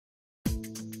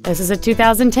This is a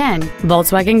 2010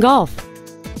 Volkswagen Golf.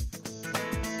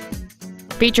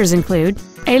 Features include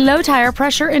a low tire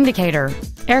pressure indicator,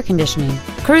 air conditioning,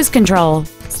 cruise control,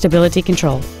 stability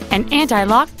control, an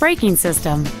anti-lock braking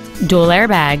system, dual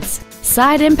airbags,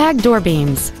 side impact door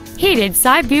beams, heated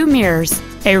side view mirrors,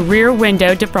 a rear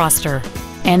window defroster,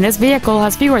 and this vehicle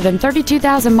has fewer than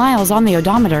 32,000 miles on the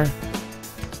odometer.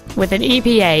 With an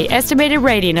EPA estimated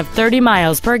rating of 30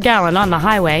 miles per gallon on the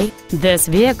highway, this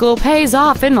vehicle pays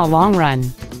off in the long run.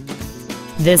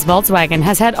 This Volkswagen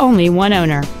has had only one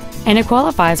owner, and it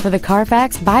qualifies for the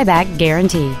Carfax buyback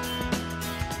guarantee.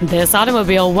 This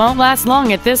automobile won't last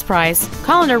long at this price.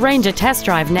 Call and arrange a test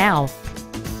drive now.